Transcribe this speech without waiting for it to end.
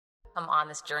Come on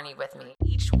this journey with me.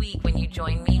 Each week when you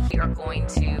join me, we are going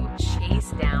to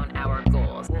chase down our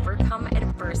goals, overcome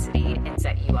adversity, and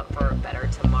set you up for a better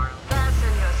tomorrow. Fasten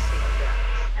your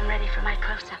seatbelts. I'm ready for my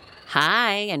close-up.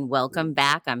 Hi, and welcome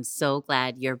back. I'm so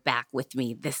glad you're back with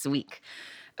me this week.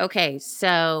 Okay,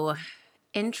 so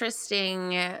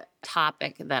interesting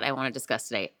topic that I want to discuss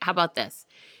today. How about this?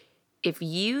 If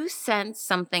you sense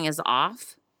something is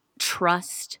off,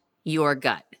 trust your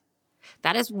gut.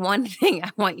 That is one thing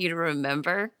I want you to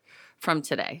remember from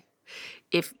today.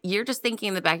 If you're just thinking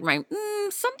in the back of your mind,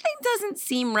 something doesn't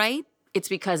seem right, it's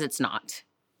because it's not.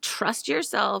 Trust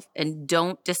yourself and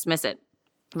don't dismiss it.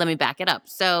 Let me back it up.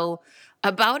 So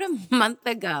about a month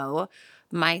ago,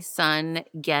 my son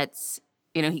gets,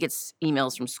 he gets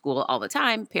emails from school all the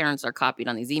time. Parents are copied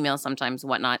on these emails sometimes,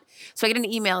 whatnot. So I get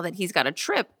an email that he's got a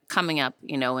trip coming up,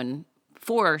 in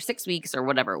 4 or 6 weeks or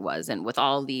whatever it was. And with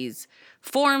all these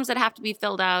forms that have to be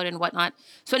filled out and whatnot.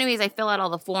 So anyways, I fill out all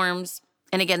the forms.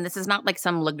 And again, this is not like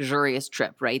some luxurious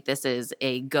trip, right? This is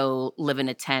a go live in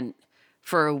a tent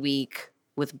for a week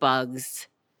with bugs,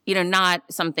 not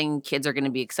something kids are going to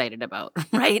be excited about,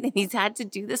 right? And he's had to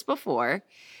do this before.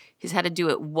 He's had to do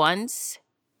it once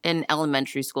in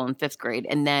elementary school in 5th grade.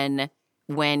 And then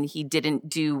when he didn't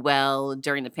do well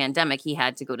during the pandemic, he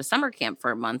had to go to summer camp for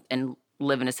a month and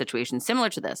live in a situation similar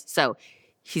to this. So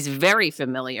he's very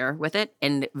familiar with it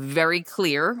and very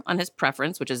clear on his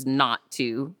preference, which is not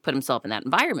to put himself in that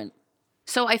environment.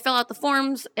 So I fill out the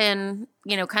forms and,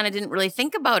 kind of didn't really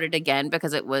think about it again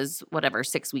because it was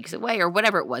 6 weeks away or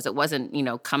whatever it was. It wasn't,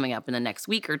 coming up in the next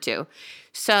week or two.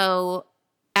 So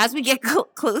as we get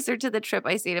closer to the trip,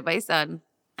 I say to my son,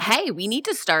 hey, we need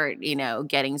to start,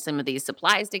 getting some of these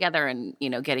supplies together and,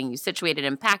 getting you situated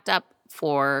and packed up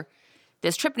for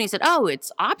this trip. And he said, oh,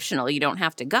 it's optional. You don't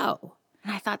have to go.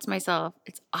 And I thought to myself,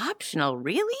 it's optional,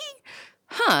 really?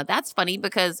 That's funny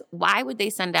because why would they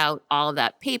send out all of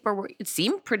that paperwork? It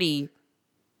seemed pretty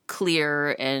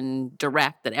clear and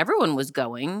direct that everyone was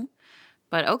going.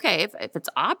 But okay, if it's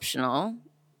optional,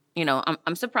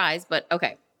 I'm surprised, but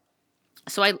okay.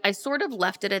 So I sort of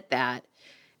left it at that.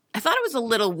 I thought it was a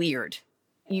little weird.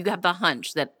 You have the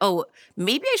hunch that,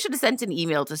 maybe I should have sent an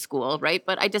email to school, right?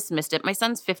 But I dismissed it. My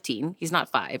son's 15. He's not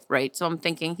 5, right? So I'm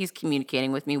thinking he's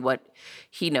communicating with me what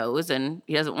he knows and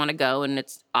he doesn't want to go and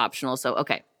it's optional. So,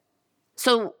 okay.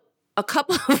 So a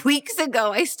couple of weeks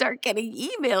ago, I start getting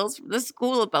emails from the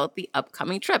school about the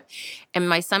upcoming trip. And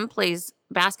my son plays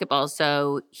basketball,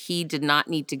 so he did not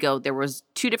need to go. There was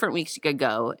 2 different weeks he could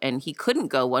go, and he couldn't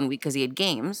go one week because he had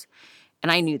games.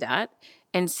 And I knew that.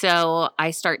 And so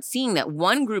I start seeing that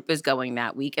one group is going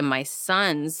that week and my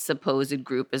son's supposed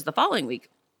group is the following week.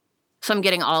 So I'm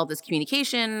getting all this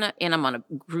communication and I'm on a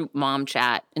group mom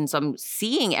chat. And so I'm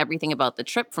seeing everything about the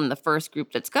trip from the first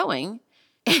group that's going.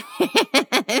 And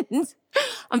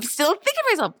I'm still thinking to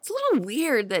myself, it's a little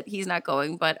weird that he's not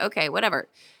going, but okay, whatever.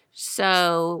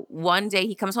 So one day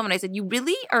he comes home and I said, you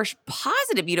really are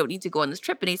positive you don't need to go on this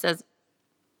trip? And he says,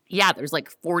 yeah, there's like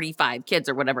 45 kids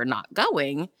or whatever not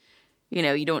going.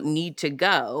 You don't need to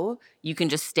go. You can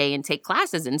just stay and take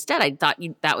classes instead. I thought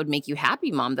that would make you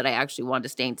happy, Mom, that I actually wanted to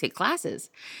stay and take classes.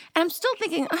 And I'm still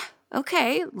thinking,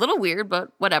 okay, a little weird,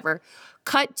 but whatever.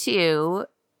 Cut to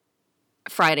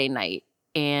Friday night,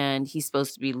 and he's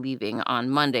supposed to be leaving on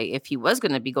Monday if he was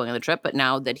going to be going on the trip. But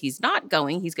now that he's not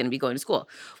going, he's going to be going to school.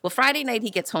 Well, Friday night, he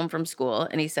gets home from school,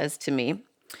 and he says to me,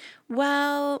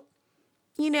 well,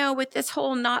 with this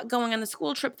whole not going on the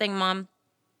school trip thing, Mom,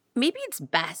 maybe it's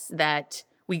best that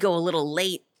we go a little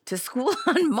late to school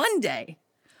on Monday.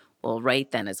 Well,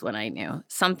 right then is when I knew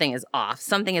something is off.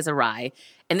 Something is awry.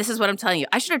 And this is what I'm telling you.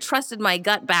 I should have trusted my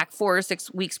gut back 4 or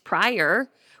 6 weeks prior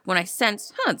when I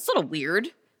sensed, it's a little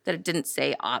weird that it didn't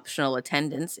say optional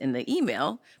attendance in the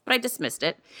email, but I dismissed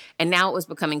it. And now it was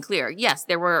becoming clear. Yes,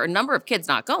 there were a number of kids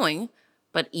not going,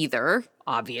 but either,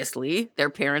 obviously, their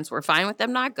parents were fine with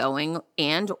them not going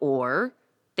and or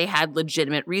they had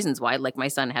legitimate reasons why, like my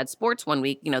son had sports one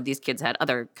week, these kids had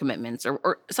other commitments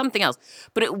or something else.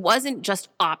 But it wasn't just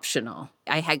optional.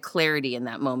 I had clarity in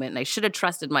that moment, and I should have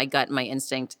trusted my gut and my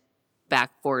instinct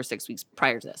back 4 or 6 weeks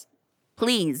prior to this.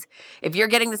 Please, if you're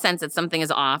getting the sense that something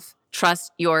is off,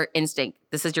 trust your instinct.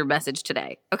 This is your message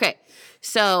today. Okay,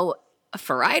 so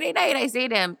Friday night, I say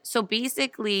to him, so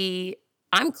basically,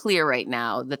 I'm clear right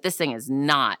now that this thing is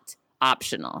not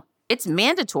optional. It's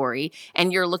mandatory,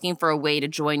 and you're looking for a way to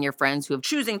join your friends who are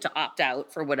choosing to opt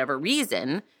out for whatever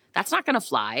reason. That's not going to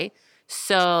fly.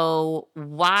 So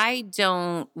why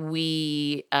don't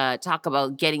we talk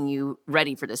about getting you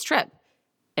ready for this trip?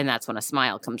 And that's when a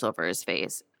smile comes over his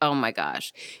face. Oh my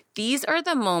gosh. These are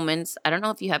the moments, I don't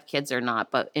know if you have kids or not,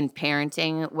 but in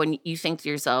parenting, when you think to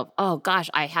yourself, oh gosh,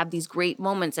 I have these great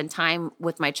moments and time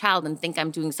with my child and think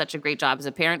I'm doing such a great job as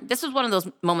a parent. This is one of those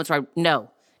moments where no,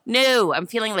 I'm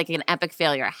feeling like an epic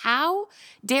failure. How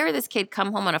dare this kid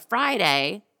come home on a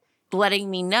Friday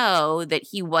letting me know that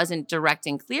he wasn't direct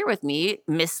and clear with me,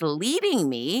 misleading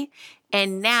me.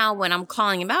 And now when I'm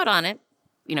calling him out on it,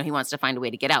 he wants to find a way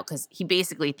to get out because he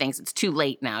basically thinks it's too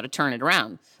late now to turn it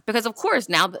around. Because, of course,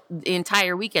 now the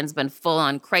entire weekend's been full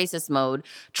on crisis mode,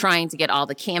 trying to get all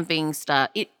the camping stuff.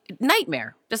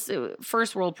 Nightmare. Just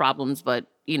first world problems, but,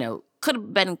 could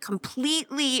have been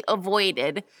completely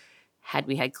avoided had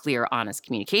we had clear, honest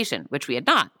communication, which we had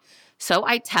not. So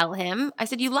I tell him, I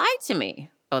said, you lied to me.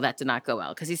 Oh, that did not go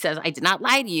well because he says, I did not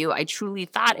lie to you. I truly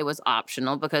thought it was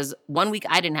optional because 1 week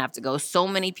I didn't have to go. So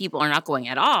many people are not going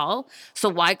at all. So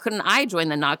why couldn't I join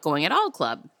the not going at all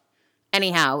club?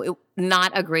 Anyhow,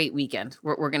 not a great weekend.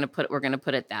 We're gonna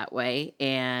put it that way,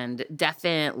 and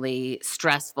definitely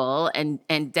stressful, and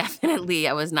definitely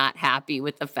I was not happy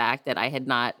with the fact that I had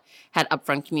not had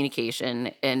upfront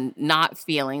communication and not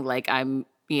feeling like I'm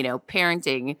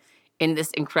parenting in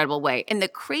this incredible way. And the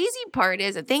crazy part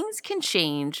is that things can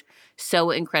change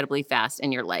so incredibly fast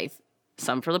in your life.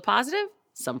 Some for the positive,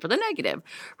 some for the negative,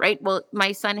 right? Well,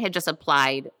 my son had just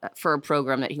applied for a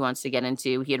program that he wants to get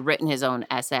into. He had written his own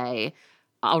essay.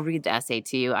 I'll read the essay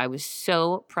to you. I was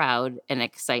so proud and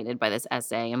excited by this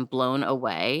essay and blown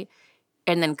away.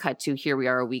 And then cut to here we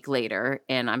are a week later,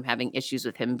 and I'm having issues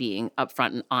with him being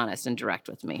upfront and honest and direct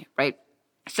with me, right?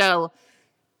 So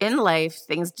in life,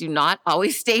 things do not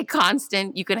always stay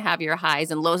constant. You can have your highs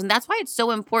and lows, and that's why it's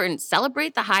so important.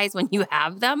 Celebrate the highs when you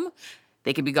have them.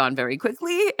 They can be gone very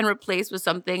quickly and replaced with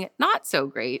something not so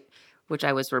great, which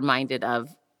I was reminded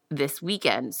of this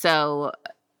weekend. So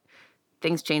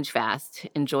things change fast.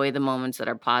 Enjoy the moments that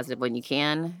are positive when you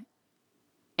can.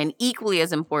 And equally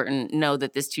as important, know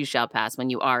that this too shall pass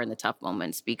when you are in the tough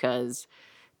moments because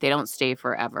they don't stay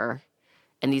forever.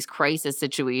 And these crisis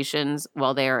situations,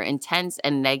 while they are intense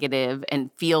and negative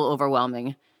and feel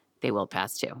overwhelming, they will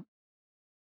pass too.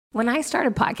 When I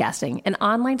started podcasting, an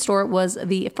online store was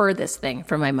the furthest thing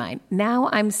from my mind. Now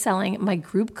I'm selling my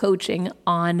group coaching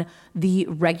on the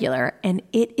regular, and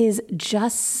it is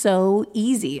just so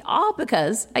easy, all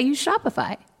because I use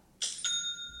Shopify.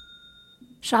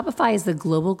 Shopify is the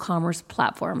global commerce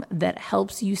platform that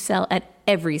helps you sell at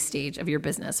every stage of your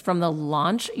business, from the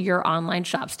launch your online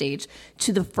shop stage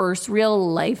to the first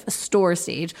real life store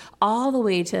stage, all the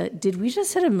way to did we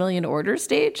just hit 1 million orders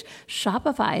stage?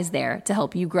 Shopify is there to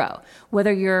help you grow.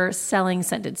 Whether you're selling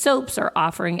scented soaps or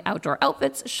offering outdoor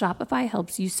outfits, Shopify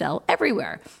helps you sell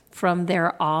everywhere. From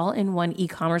their all-in-one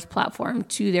e-commerce platform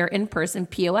to their in-person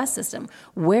POS system,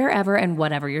 wherever and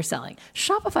whatever you're selling,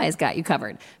 Shopify's got you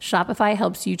covered. Shopify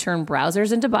helps you turn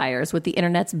browsers into buyers with the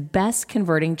internet's best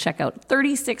converting checkout,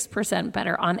 36%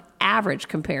 better on average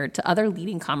compared to other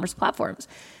leading commerce platforms.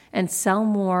 And sell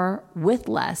more with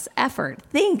less effort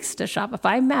thanks to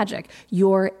Shopify Magic,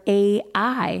 your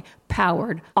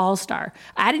AI-powered all-star.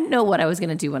 I didn't know what I was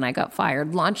going to do when I got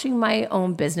fired. Launching my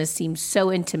own business seemed so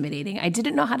intimidating. I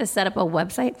didn't know how to set up a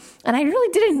website, and I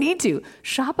really didn't need to.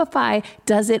 Shopify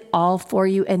does it all for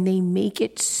you, and they make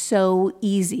it so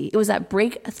easy. It was that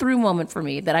breakthrough moment for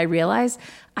me that I realized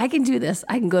I can do this.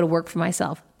 I can go to work for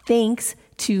myself thanks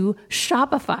to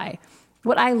Shopify.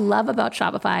 What I love about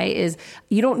Shopify is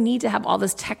you don't need to have all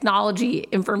this technology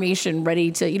information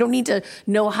you don't need to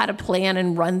know how to plan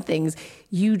and run things.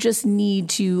 You just need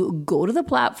to go to the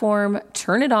platform,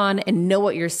 turn it on, and know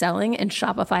what you're selling, and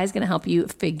Shopify is going to help you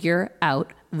figure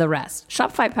out the rest.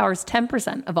 Shopify powers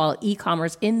 10% of all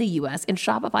e-commerce in the US, and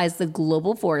Shopify is the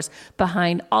global force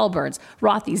behind Allbirds,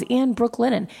 Rothy's, and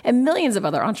Brooklinen, and millions of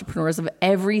other entrepreneurs of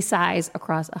every size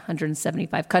across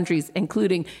 175 countries,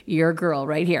 including your girl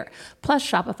right here. Plus,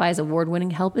 Shopify's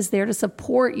award-winning help is there to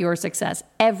support your success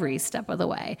every step of the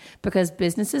way, because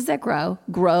businesses that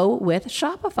grow with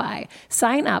Shopify.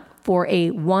 Sign up for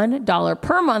a $1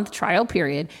 per month trial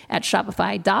period at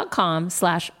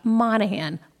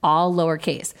shopify.com/Monahan, all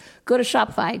lowercase. Go to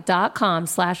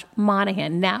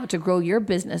shopify.com/Monahan now to grow your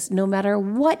business no matter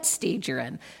what stage you're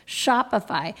in.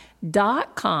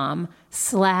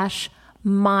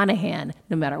 Shopify.com/Monahan.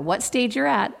 No matter what stage you're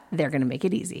at, they're going to make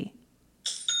it easy.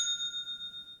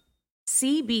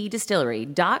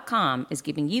 CBDistillery.com is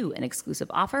giving you an exclusive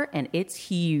offer, and it's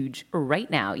huge. Right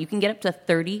now, you can get up to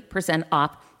 30%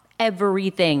 off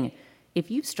everything.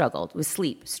 If you've struggled with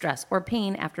sleep, stress, or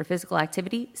pain after physical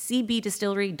activity,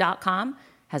 CBDistillery.com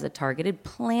has a targeted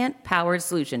plant-powered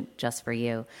solution just for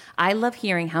you. I love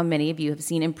hearing how many of you have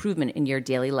seen improvement in your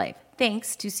daily life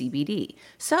thanks to CBD.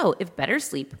 So if better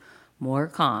sleep, more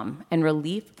calm, and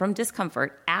relief from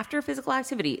discomfort after physical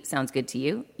activity sounds good to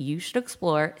you, you should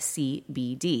explore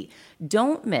CBD.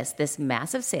 Don't miss this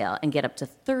massive sale and get up to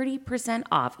 30%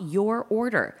 off your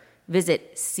order.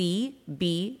 Visit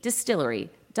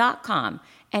cbdistillery.com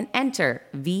and enter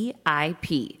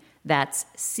VIP. That's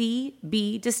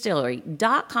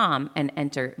cbdistillery.com and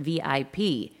enter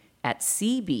VIP at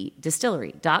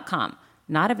cbdistillery.com.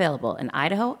 Not available in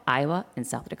Idaho, Iowa, and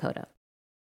South Dakota.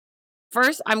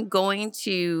 First, I'm going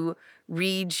to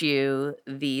read you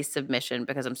the submission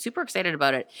because I'm super excited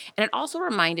about it. And it also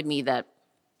reminded me that,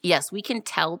 yes, we can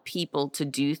tell people to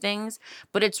do things,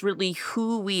 but it's really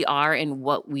who we are and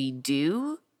what we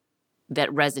do that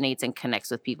resonates and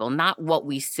connects with people, not what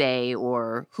we say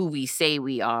or who we say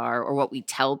we are or what we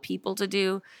tell people to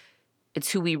do.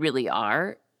 It's who we really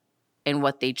are and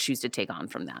what they choose to take on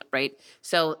from that, right?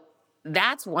 So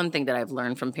that's one thing that I've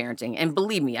learned from parenting. And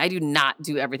believe me, I do not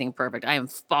do everything perfect. I am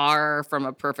far from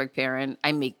a perfect parent.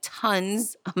 I make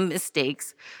tons of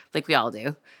mistakes like we all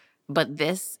do. But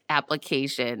this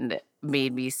application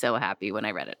made me so happy when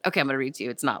I read it. Okay, I'm going to read to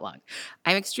you. It's not long.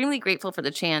 I'm extremely grateful for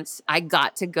the chance I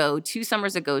got to go 2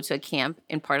 summers ago to a camp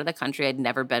in part of the country I'd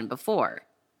never been before.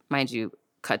 Mind you,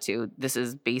 cut to, this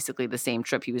is basically the same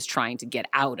trip he was trying to get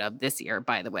out of this year,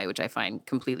 by the way, which I find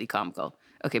completely comical.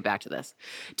 Okay, back to this.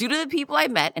 Due to the people I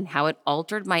met and how it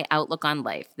altered my outlook on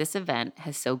life, this event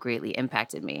has so greatly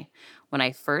impacted me. When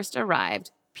I first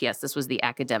arrived, P.S., this was the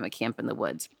academic camp in the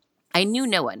woods, I knew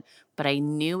no one, but I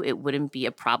knew it wouldn't be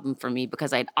a problem for me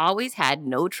because I'd always had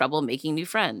no trouble making new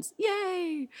friends.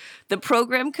 Yay! The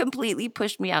program completely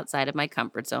pushed me outside of my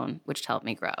comfort zone, which helped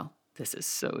me grow. This is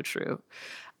so true.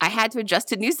 I had to adjust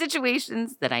to new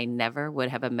situations that I never would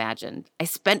have imagined. I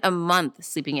spent a month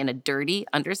sleeping in a dirty,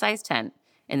 undersized tent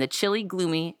in the chilly,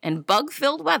 gloomy, and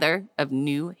bug-filled weather of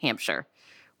New Hampshire.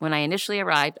 When I initially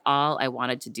arrived, all I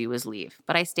wanted to do was leave,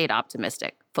 but I stayed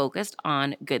optimistic, focused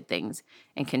on good things,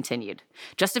 and continued.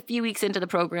 Just a few weeks into the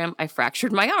program, I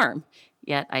fractured my arm,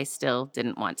 yet I still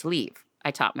didn't want to leave. I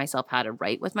taught myself how to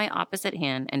write with my opposite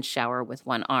hand and shower with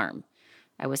one arm.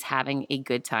 I was having a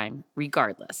good time,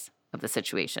 regardless of the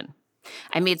situation.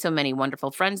 I made so many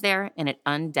wonderful friends there, and it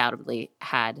undoubtedly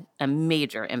had a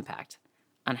major impact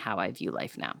on how I view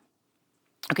life now.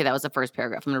 Okay, that was the first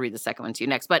paragraph. I'm going to read the second one to you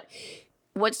next. But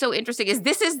what's so interesting is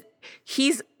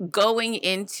he's going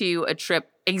into a trip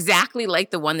exactly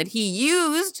like the one that he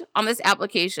used on this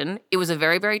application. It was a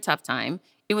very, very tough time.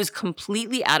 It was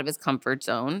completely out of his comfort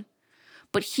zone.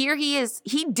 But here he is.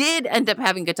 He did end up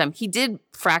having a good time. He did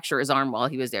fracture his arm while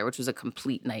he was there, which was a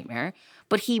complete nightmare.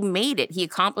 But he made it. He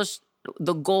accomplished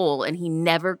the goal, and he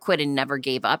never quit and never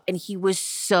gave up. And he was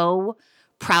so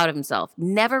proud of himself.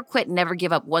 Never quit, never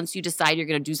give up. Once you decide you're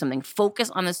going to do something,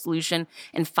 focus on the solution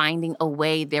and finding a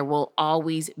way. There will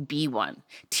always be one.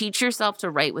 Teach yourself to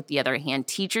write with the other hand.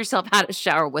 Teach yourself how to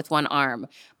shower with one arm.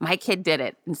 My kid did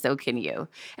it, and so can you.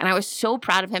 And I was so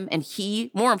proud of him. And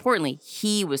more importantly,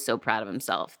 he was so proud of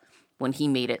himself when he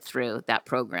made it through that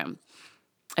program.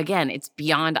 Again, it's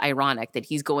beyond ironic that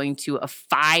he's going to a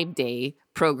 5-day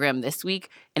program this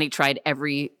week, and he tried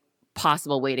every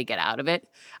possible way to get out of it.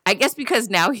 I guess because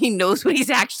now he knows what he's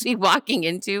actually walking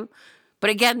into.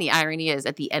 But again, the irony is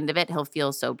at the end of it, he'll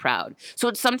feel so proud. So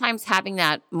it's sometimes having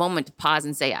that moment to pause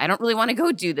and say, I don't really want to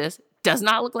go do this. Does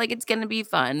not look like it's going to be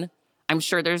fun. I'm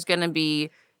sure there's going to be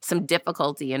some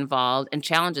difficulty involved and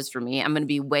challenges for me. I'm going to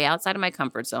be way outside of my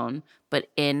comfort zone. But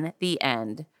in the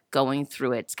end, going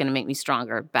through it's going to make me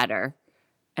stronger, better,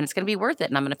 and it's going to be worth it.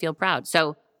 And I'm going to feel proud.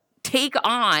 So take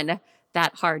on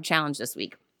that hard challenge this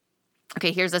week.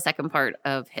 Okay, here's the second part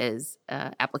of his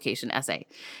application essay.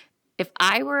 If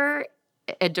I were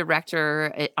a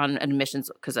director on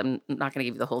admissions, because I'm not going to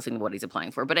give you the whole thing of what he's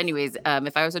applying for, but anyways,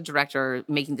 if I was a director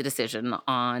making the decision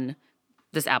on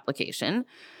this application,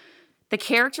 the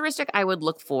characteristic I would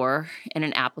look for in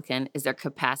an applicant is their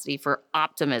capacity for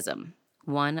optimism.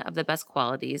 One of the best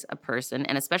qualities a person,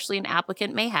 and especially an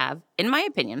applicant, may have, in my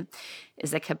opinion,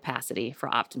 is the capacity for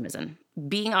optimism.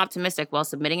 Being optimistic while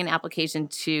submitting an application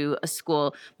to a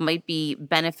school might be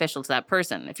beneficial to that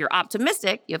person. If you're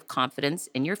optimistic, you have confidence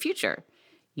in your future.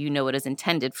 You know what is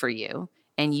intended for you,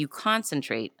 and you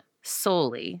concentrate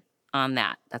solely on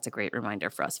that. That's a great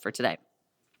reminder for us for today.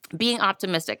 Being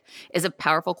optimistic is a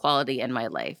powerful quality in my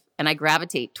life, and I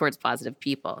gravitate towards positive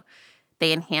people.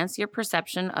 They enhance your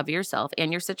perception of yourself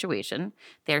and your situation.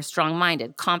 They are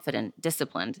strong-minded, confident,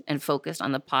 disciplined, and focused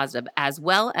on the positive, as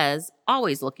well as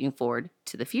always looking forward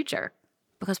to the future.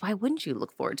 Because why wouldn't you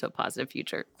look forward to a positive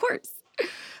future? Of course.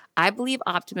 I believe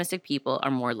optimistic people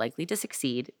are more likely to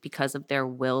succeed because of their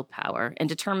willpower and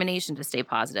determination to stay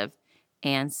positive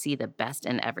and see the best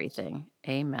in everything.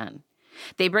 Amen.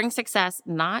 They bring success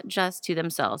not just to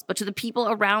themselves, but to the people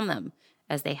around them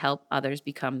as they help others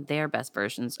become their best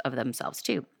versions of themselves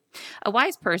too. A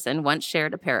wise person once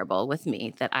shared a parable with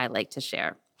me that I like to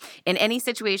share. In any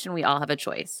situation, we all have a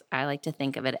choice. I like to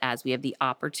think of it as we have the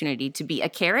opportunity to be a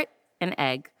carrot, an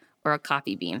egg, or a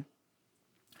coffee bean.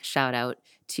 Shout out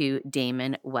to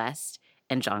Damon West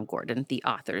and John Gordon, the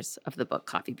authors of the book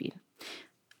Coffee Bean.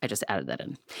 I just added that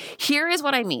in. Here is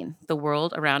what I mean. The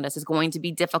world around us is going to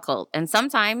be difficult and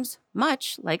sometimes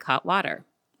much like hot water.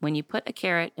 When you put a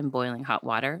carrot in boiling hot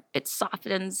water, it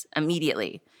softens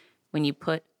immediately. When you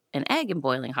put an egg in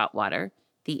boiling hot water,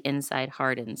 the inside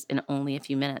hardens in only a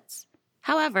few minutes.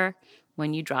 However,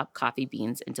 when you drop coffee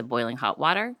beans into boiling hot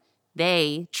water,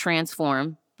 they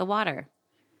transform the water.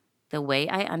 The way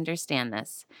I understand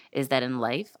this is that in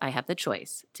life, I have the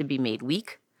choice to be made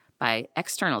weak by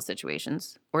external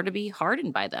situations or to be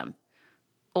hardened by them,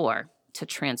 or to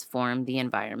transform the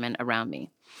environment around me.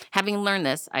 Having learned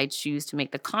this, I choose to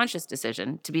make the conscious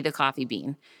decision to be the coffee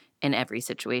bean in every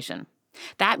situation.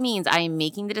 That means I am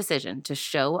making the decision to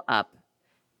show up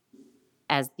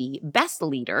as the best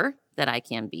leader that I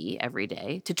can be every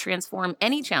day to transform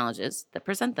any challenges that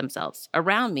present themselves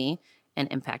around me and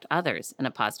impact others in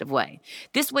a positive way.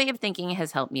 This way of thinking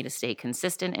has helped me to stay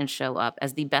consistent and show up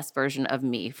as the best version of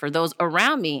me for those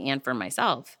around me and for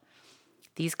myself.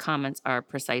 These comments are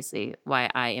precisely why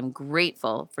I am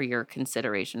grateful for your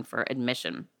consideration for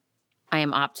admission. I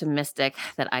am optimistic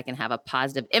that I can have a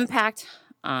positive impact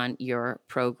on your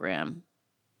program,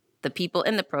 the people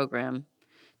in the program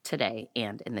today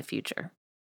and in the future.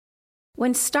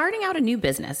 When starting out a new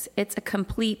business, it's a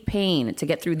complete pain to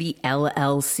get through the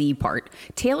LLC part.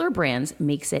 Taylor Brands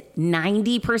makes it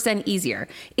 90% easier.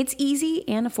 It's easy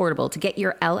and affordable to get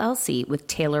your LLC with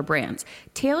Taylor Brands.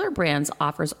 Taylor Brands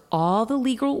offers all the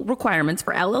legal requirements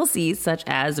for LLCs, such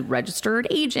as registered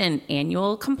agent,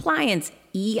 annual compliance,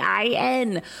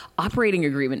 EIN, operating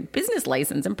agreement, business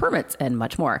license, and permits, and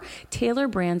much more. Taylor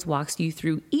Brands walks you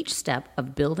through each step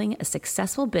of building a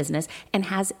successful business and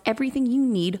has everything you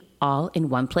need all in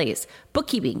one place.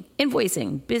 Bookkeeping,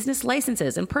 invoicing, business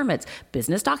licenses and permits,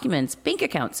 business documents, bank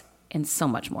accounts, and so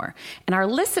much more. And our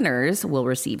listeners will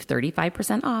receive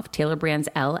 35% off Taylor Brands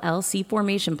LLC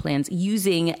formation plans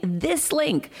using this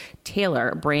link,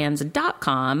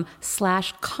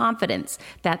 taylorbrands.com/confidence.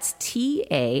 That's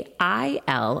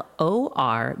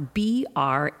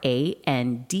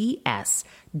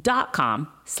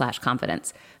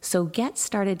TAILORBRANDS.com/confidence. So get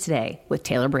started today with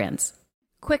Taylor Brands.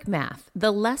 Quick math. The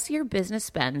less your business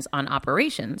spends on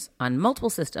operations, on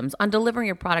multiple systems, on delivering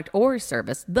your product or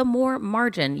service, the more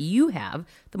margin you have,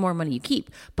 the more money you keep.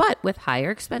 But with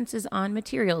higher expenses on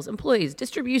materials, employees,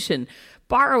 distribution,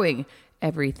 borrowing,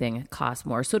 everything costs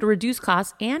more. So to reduce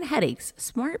costs and headaches,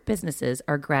 smart businesses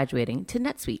are graduating to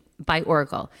NetSuite by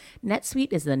Oracle.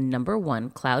 NetSuite is the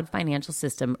 #1 cloud financial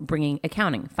system bringing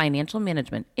accounting, financial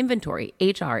management, inventory,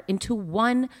 HR into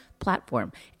one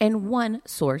platform and one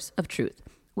source of truth.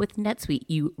 With NetSuite,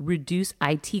 you reduce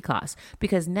IT costs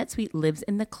because NetSuite lives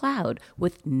in the cloud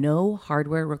with no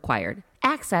hardware required,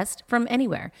 accessed from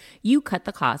anywhere. You cut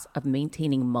the cost of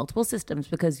maintaining multiple systems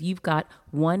because you've got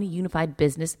one unified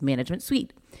business management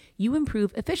suite. You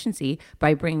improve efficiency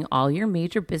by bringing all your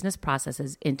major business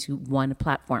processes into one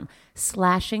platform,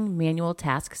 slashing manual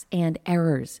tasks and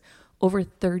errors. Over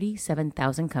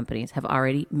 37,000 companies have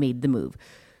already made the move.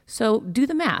 So do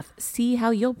the math. See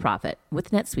how you'll profit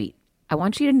with NetSuite. I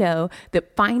want you to know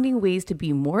that finding ways to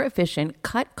be more efficient,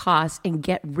 cut costs, and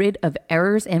get rid of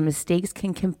errors and mistakes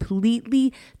can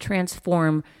completely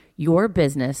transform your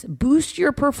business, boost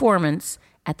your performance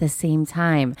at the same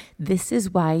time. This is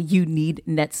why you need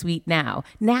NetSuite now.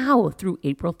 Now through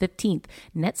April 15th,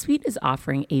 NetSuite is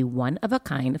offering a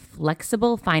one-of-a-kind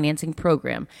flexible financing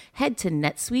program. Head to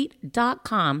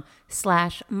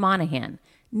netsuite.com/Monahan.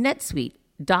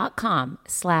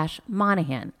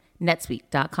 netsuite.com/Monahan.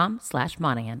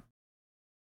 netsuite.com/Monahan.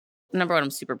 Number one,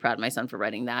 I'm super proud of my son for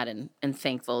writing that and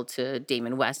thankful to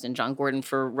Damon West and John Gordon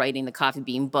for writing the Coffee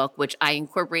Bean book, which I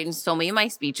incorporate in so many of my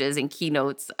speeches and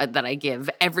keynotes that I give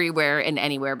everywhere and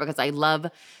anywhere because I love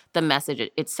the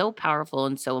message. It's so powerful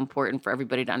and so important for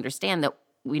everybody to understand that,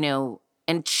 and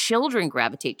children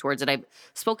gravitate towards it. I've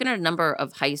spoken at a number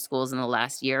of high schools in the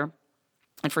last year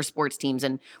and for sports teams.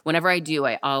 And whenever I do,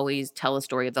 I always tell a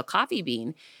story of the coffee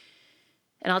bean.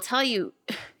 And I'll tell you,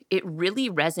 it really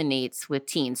resonates with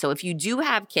teens. So if you do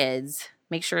have kids,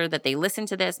 Make sure that they listen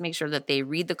to this. Make sure that they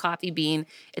read The Coffee Bean.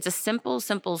 It's a simple,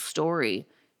 simple story.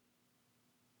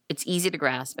 It's easy to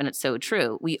grasp, and it's so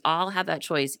true. We all have that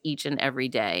choice each and every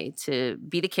day to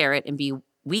be the carrot and be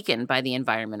weakened by the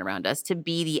environment around us, to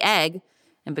be the egg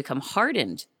and become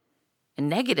hardened and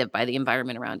negative by the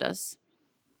environment around us,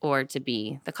 or to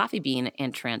be the coffee bean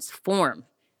and transform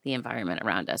the environment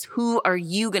around us. Who are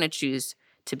you going to choose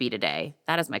to be today?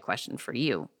 That is my question for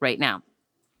you right now.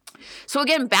 So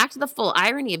again, back to the full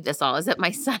irony of this all is that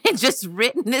my son had just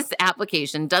written this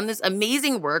application, done this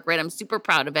amazing work, right? I'm super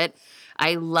proud of it.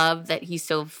 I love that he's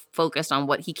so focused on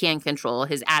what he can control,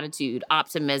 his attitude,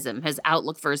 optimism, his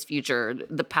outlook for his future,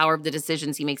 the power of the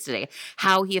decisions he makes today,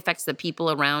 how he affects the people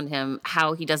around him,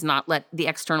 how he does not let the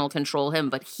external control him,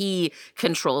 but he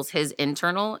controls his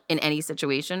internal in any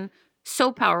situation.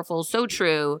 So powerful, so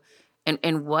true,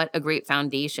 and what a great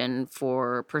foundation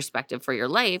for perspective for your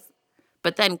life.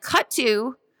 But then cut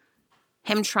to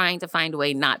him trying to find a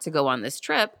way not to go on this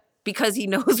trip because he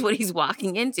knows what he's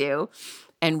walking into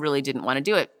and really didn't want to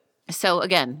do it. So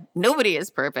again, nobody is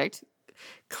perfect.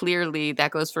 Clearly, that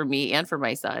goes for me and for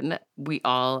my son. We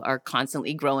all are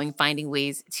constantly growing, finding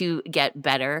ways to get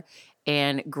better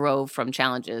and grow from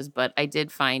challenges. But I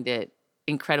did find it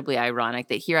incredibly ironic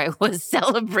that here I was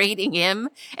celebrating him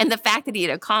and the fact that he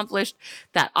had accomplished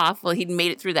that he'd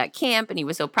made it through that camp and he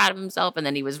was so proud of himself, and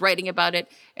then he was writing about it,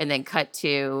 and then cut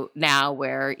to now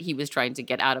where he was trying to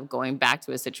get out of going back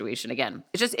to a situation again.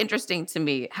 It's just interesting to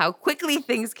me how quickly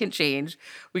things can change.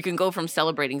 We can go from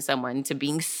celebrating someone to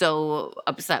being so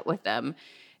upset with them.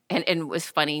 And it was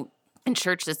funny. In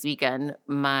church this weekend,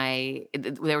 they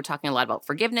were talking a lot about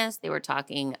forgiveness. They were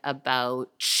talking about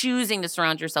choosing to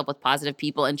surround yourself with positive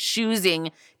people and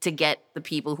choosing to get the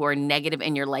people who are negative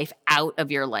in your life out of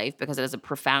your life because it has a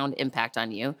profound impact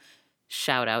on you.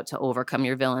 Shout out to Overcome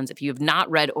Your Villains. If you have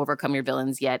not read Overcome Your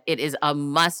Villains yet, it is a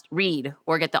must read,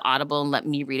 or get the Audible and let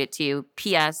me read it to you.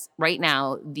 P.S. Right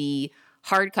now, the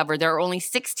hardcover, there are only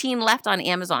 16 left on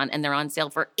Amazon and they're on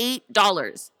sale for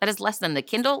 $8. That is less than the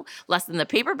Kindle, less than the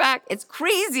paperback. It's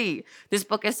crazy. This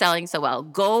book is selling so well.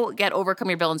 Go get Overcome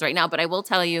Your Villains right now. But I will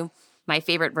tell you, my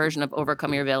favorite version of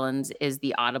Overcome Your Villains is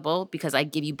the Audible, because I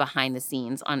give you behind the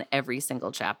scenes on every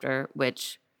single chapter,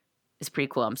 which is pretty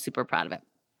cool. I'm super proud of it.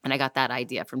 And I got that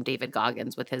idea from David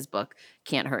Goggins with his book,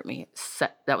 Can't Hurt Me. So,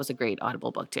 that was a great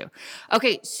Audible book too.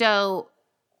 Okay, so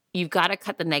you've got to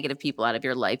cut the negative people out of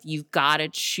your life. You've got to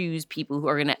choose people who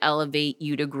are going to elevate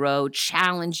you to grow,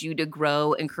 challenge you to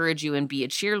grow, encourage you, and be a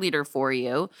cheerleader for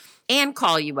you, and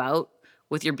call you out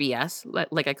with your BS,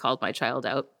 like I called my child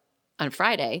out on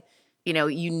Friday. You know,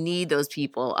 you need those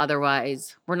people.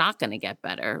 Otherwise, we're not going to get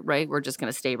better, right? We're just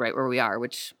going to stay right where we are,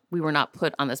 which we were not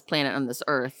put on this planet, on this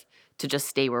earth, to just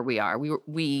stay where we are.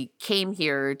 We came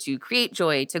here to create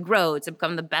joy, to grow, to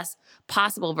become the best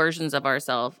possible versions of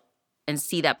ourselves, and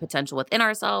see that potential within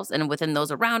ourselves and within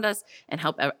those around us, and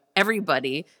help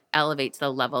everybody elevate to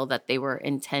the level that they were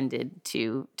intended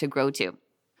to grow to.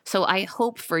 So I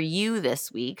hope for you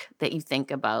this week that you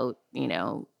think about,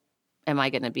 am I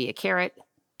going to be a carrot,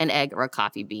 an egg, or a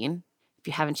coffee bean? If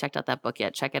you haven't checked out that book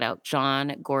yet, check it out.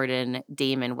 John Gordon,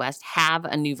 Damon West have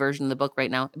a new version of the book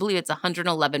right now. I believe it's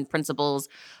 111 Principles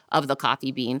of the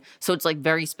Coffee Bean. So it's like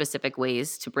very specific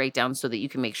ways to break down so that you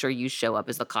can make sure you show up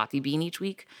as the coffee bean each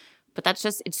week. But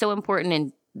it's so important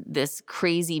in this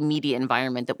crazy media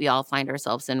environment that we all find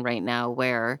ourselves in right now,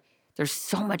 where there's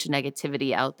so much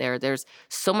negativity out there. There's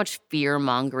so much fear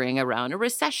mongering around a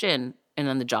recession. And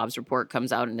then the jobs report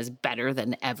comes out and is better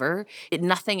than ever.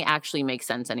 Nothing actually makes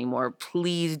sense anymore.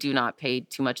 Please do not pay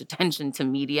too much attention to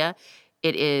media.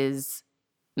 It is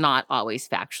not always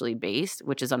factually based,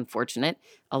 which is unfortunate.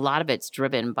 A lot of it's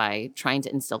driven by trying to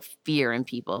instill fear in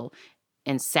people.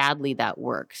 And sadly, that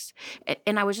works.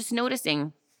 And I was just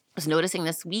noticing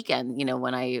this weekend,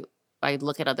 when I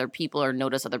look at other people or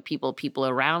notice other people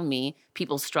around me,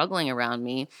 people struggling around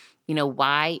me,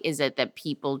 why is it that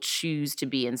people choose to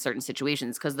be in certain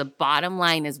situations? Because the bottom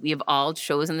line is we have all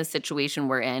chosen the situation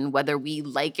we're in, whether we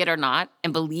like it or not.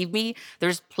 And believe me,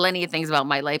 there's plenty of things about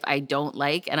my life I don't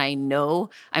like. And I know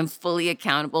I'm fully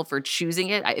accountable for choosing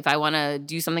it. If I want to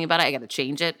do something about it, I got to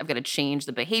change it. I've got to change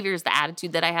the behaviors, the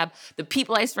attitude that I have, the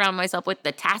people I surround myself with,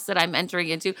 the tasks that I'm entering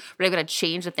into. But I've got to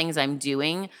change the things I'm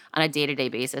doing on a day-to-day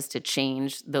basis to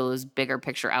change those bigger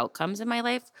picture outcomes in my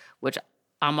life, which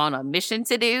I'm on a mission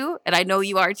to do, and I know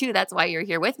you are too. That's why you're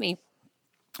here with me.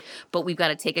 But we've got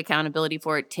to take accountability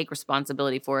for it, take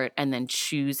responsibility for it, and then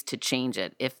choose to change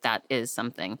it if that is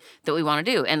something that we want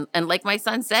to do. And like my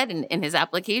son said in his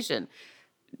application,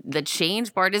 the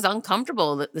change part is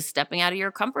uncomfortable. The stepping out of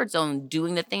your comfort zone,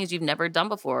 doing the things you've never done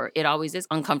before, it always is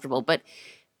uncomfortable. But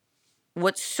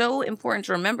what's so important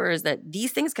to remember is that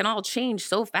these things can all change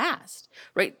so fast,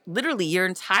 right? Literally, your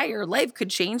entire life could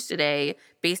change today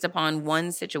based upon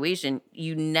one situation.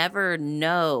 You never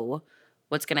know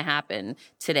what's going to happen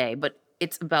today, but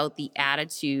it's about the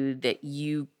attitude that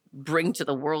you bring to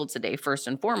the world today, first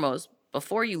and foremost,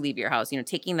 before you leave your house,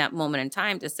 taking that moment in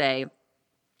time to say,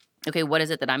 okay, what is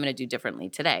it that I'm going to do differently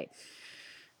today?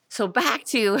 So back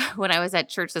to when I was at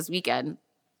church this weekend,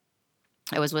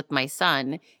 I was with my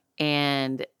son,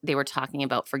 and they were talking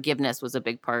about forgiveness was a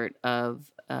big part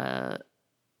of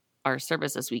our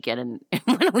service this weekend. And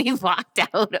when we walked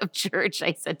out of church,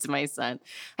 I said to my son,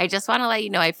 I just want to let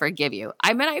you know I forgive you.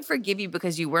 I mean, I forgive you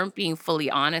because you weren't being fully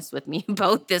honest with me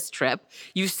about this trip.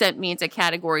 You sent me into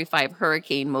category 5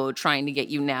 hurricane mode trying to get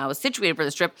you now situated for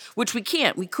this trip, which we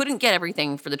can't. We couldn't get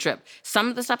everything for the trip. Some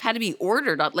of the stuff had to be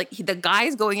ordered. Like the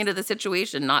guy's going into the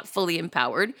situation not fully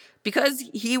empowered because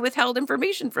he withheld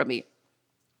information from me.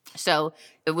 So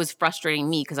it was frustrating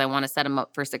me because I want to set him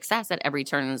up for success at every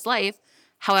turn in his life.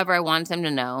 However, I wanted him to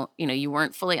know, you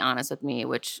weren't fully honest with me,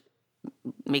 which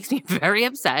makes me very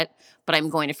upset, but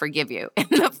I'm going to forgive you. And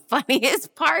the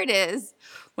funniest part is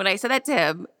when I said that to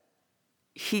him,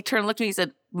 he turned and looked at me and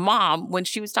said, Mom, when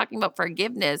she was talking about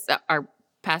forgiveness, our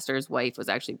pastor's wife was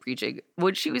actually preaching.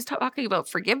 When she was talking about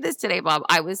forgiveness today, Bob,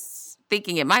 I was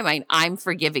thinking in my mind, I'm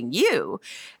forgiving you.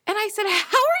 And I said,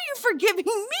 how are you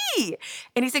forgiving me?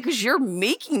 And he said, because you're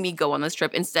making me go on this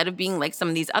trip instead of being like some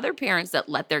of these other parents that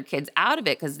let their kids out of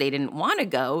it because they didn't want to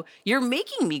go. You're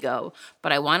making me go.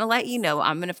 But I want to let you know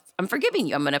I'm forgiving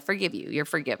you. I'm going to forgive you. You're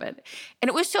forgiven. And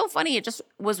it was so funny. It just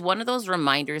was one of those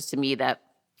reminders to me that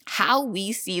how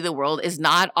we see the world is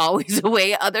not always the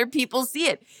way other people see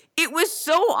it. It was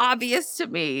so obvious to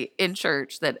me in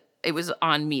church that it was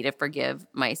on me to forgive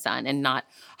my son and not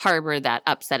harbor that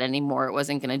upset anymore. It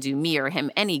wasn't going to do me or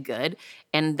him any good,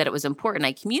 and that it was important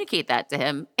I communicate that to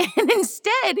him. And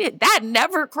instead, that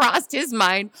never crossed his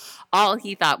mind. All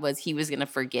he thought was he was going to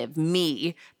forgive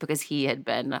me because he had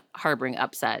been harboring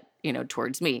upset,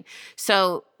 towards me.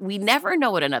 So we never know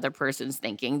what another person's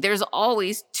thinking. There's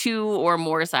always 2 or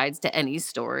more sides to any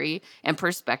story and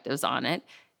perspectives on it.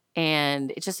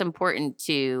 And it's just important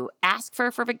to ask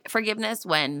for forgiveness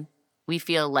when we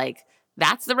feel like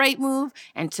that's the right move,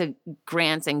 and to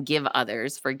grant and give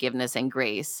others forgiveness and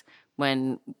grace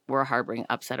when we're harboring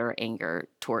upset or anger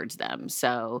towards them.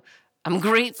 So I'm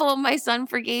grateful my son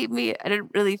forgave me. I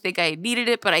didn't really think I needed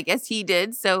it, but I guess he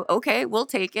did. So, okay, we'll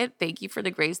take it. Thank you for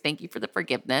the grace. Thank you for the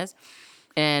forgiveness.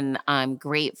 And I'm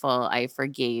grateful I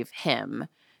forgave him,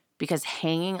 because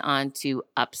hanging on to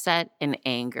upset and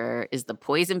anger is the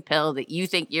poison pill that you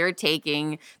think you're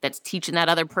taking that's teaching that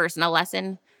other person a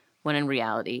lesson, when in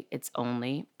reality, it's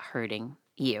only hurting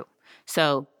you.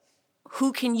 So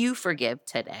who can you forgive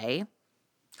today?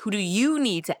 Who do you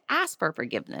need to ask for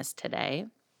forgiveness today?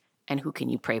 And who can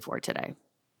you pray for today?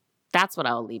 That's what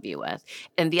I'll leave you with.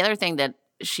 And the other thing that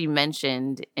she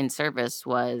mentioned in service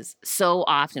was, so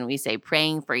often we say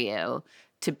praying for you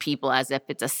to people as if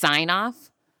it's a sign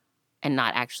off and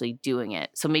not actually doing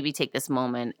it. So maybe take this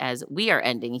moment as we are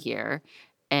ending here,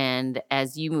 and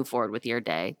as you move forward with your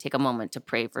day, take a moment to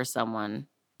pray for someone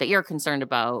that you're concerned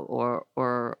about,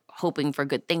 or hoping for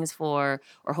good things for,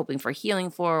 or hoping for healing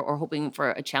for, or hoping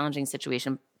for a challenging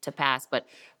situation to pass. But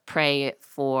pray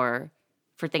for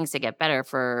things to get better,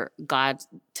 for God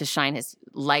to shine his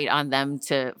light on them,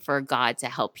 for God to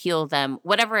help heal them,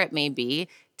 whatever it may be.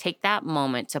 Take that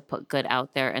moment to put good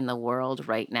out there in the world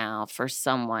right now for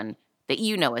someone that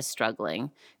is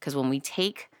struggling. Because when we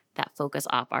take that focus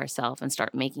off ourselves and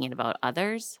start making it about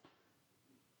others,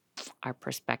 our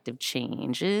perspective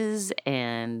changes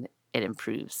and it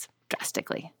improves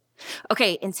drastically.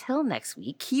 Okay, until next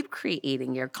week, keep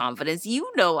creating your confidence.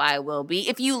 I will be.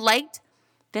 If you liked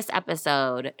this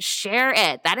episode, share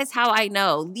it. That is how I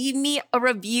know. Leave me a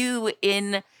review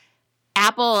in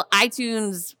Apple,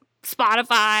 iTunes,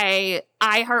 Spotify,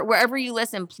 iHeart, wherever you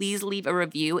listen. Please leave a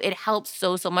review. It helps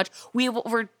so much. We have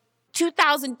over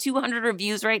 2,200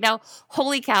 reviews right now.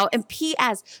 Holy cow. And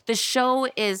P.S., the show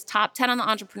is top 10 on the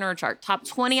entrepreneur chart, top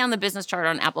 20 on the business chart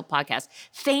on Apple Podcasts.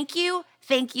 Thank you,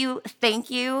 thank you, thank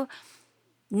you.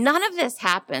 None of this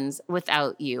happens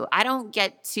without you. I don't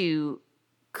get to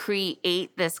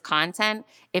create this content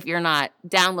if you're not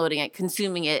downloading it,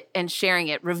 consuming it, and sharing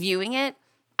it, reviewing it.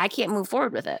 I can't move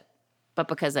forward with it. But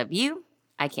because of you,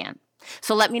 I can.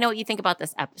 So let me know what you think about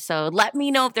this episode. Let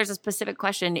me know if there's a specific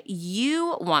question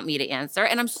you want me to answer.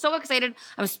 And I'm so excited.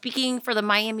 I'm speaking for the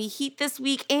Miami Heat this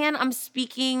week, and I'm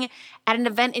speaking at an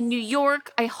event in New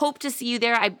York. I hope to see you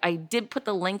there. I did put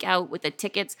the link out with the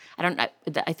tickets.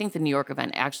 I think the New York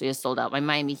event actually is sold out. My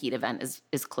Miami Heat event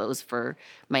is closed for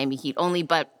Miami Heat only,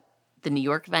 but the New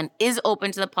York event is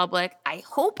open to the public. I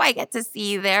hope I get to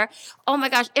see you there. Oh my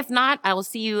gosh. If not, I will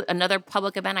see you. Another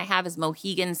public event I have is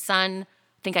Mohegan Sun.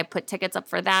 I think I put tickets up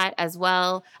for that as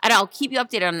well. And I'll keep you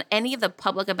updated on any of the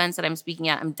public events that I'm speaking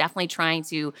at. I'm definitely trying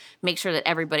to make sure that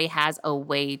everybody has a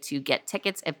way to get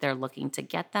tickets if they're looking to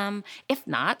get them. If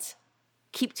not,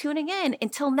 keep tuning in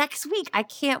until next week. I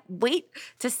can't wait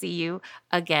to see you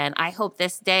again. I hope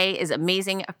this day is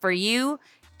amazing for you,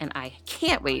 and I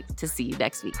can't wait to see you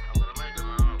next week.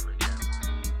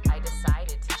 I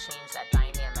decided to change that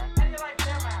dynamic.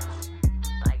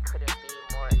 I couldn't be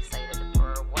more excited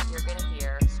for what you're going to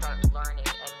hear, start learning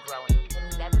and growing.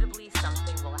 Inevitably,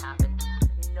 something will happen.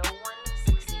 No one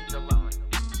succeeds alone.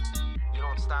 You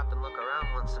don't stop and look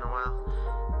around once in a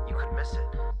while, you could miss it.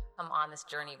 Come on this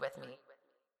journey with me.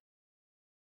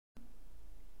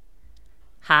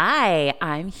 Hi,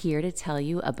 I'm here to tell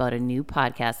you about a new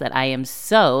podcast that I am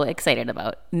so excited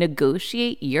about,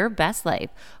 Negotiate Your Best Life,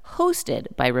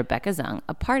 hosted by Rebecca Zung,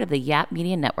 a part of the Yap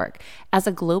Media Network. As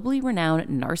a globally renowned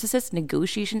narcissist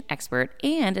negotiation expert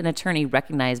and an attorney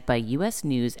recognized by U.S.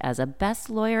 News as a best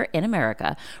lawyer in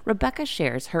America, Rebecca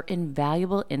shares her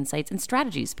invaluable insights and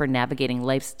strategies for navigating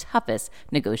life's toughest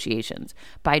negotiations.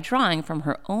 By drawing from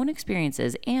her own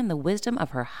experiences and the wisdom of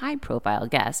her high-profile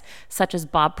guests, such as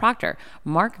Bob Proctor,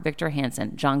 Mark Victor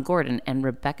Hansen, John Gordon, and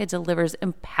Rebecca delivers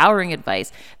empowering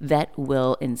advice that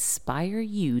will inspire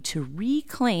you to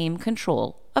reclaim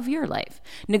control of your life.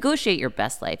 Negotiate Your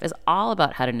Best Life is all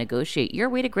about how to negotiate your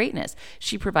way to greatness.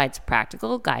 She provides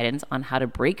practical guidance on how to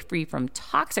break free from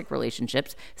toxic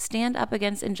relationships, stand up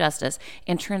against injustice,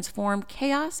 and transform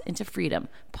chaos into freedom,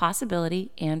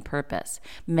 possibility, and purpose.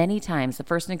 Many times, the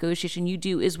first negotiation you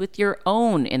do is with your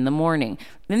own in the morning.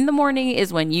 In the morning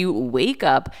is when you wake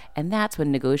up, and that's when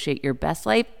Negotiate Your Best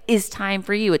Life is time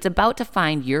for you. It's about to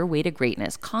find your way to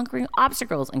greatness, conquering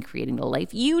obstacles, and creating the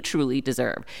life you truly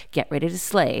deserve. Get ready to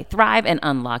slay, thrive, and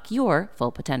unlock your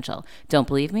full potential. Don't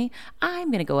believe me?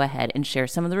 I'm going to go ahead and share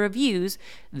some of the reviews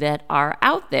that are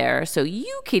out there so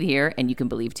you can hear and you can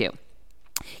believe too.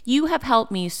 You have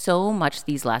helped me so much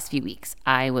these last few weeks.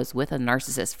 I was with a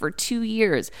narcissist for 2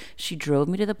 years. She drove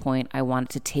me to the point I wanted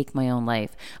to take my own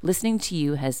life. Listening to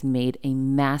you has made a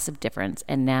massive difference,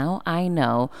 and now I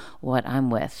know what I'm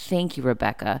with. Thank you,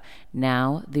 Rebecca.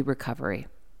 Now the recovery.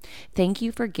 Thank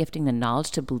you for gifting the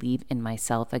knowledge to believe in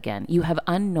myself again. You have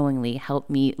unknowingly helped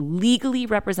me legally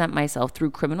represent myself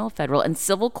through criminal, federal, and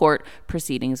civil court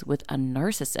proceedings with a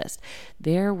narcissist.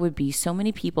 There would be so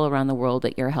many people around the world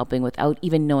that you're helping without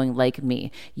even knowing, like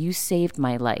me. You saved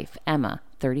my life. Emma,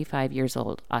 35 years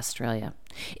old, Australia.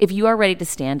 If you are ready to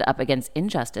stand up against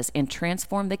injustice and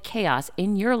transform the chaos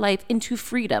in your life into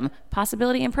freedom,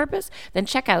 possibility, and purpose, then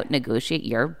check out Negotiate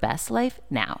Your Best Life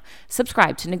now.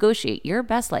 Subscribe to Negotiate Your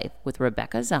Best Life with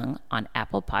Rebecca Zung on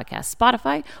Apple Podcasts,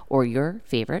 Spotify, or your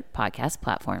favorite podcast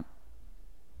platform.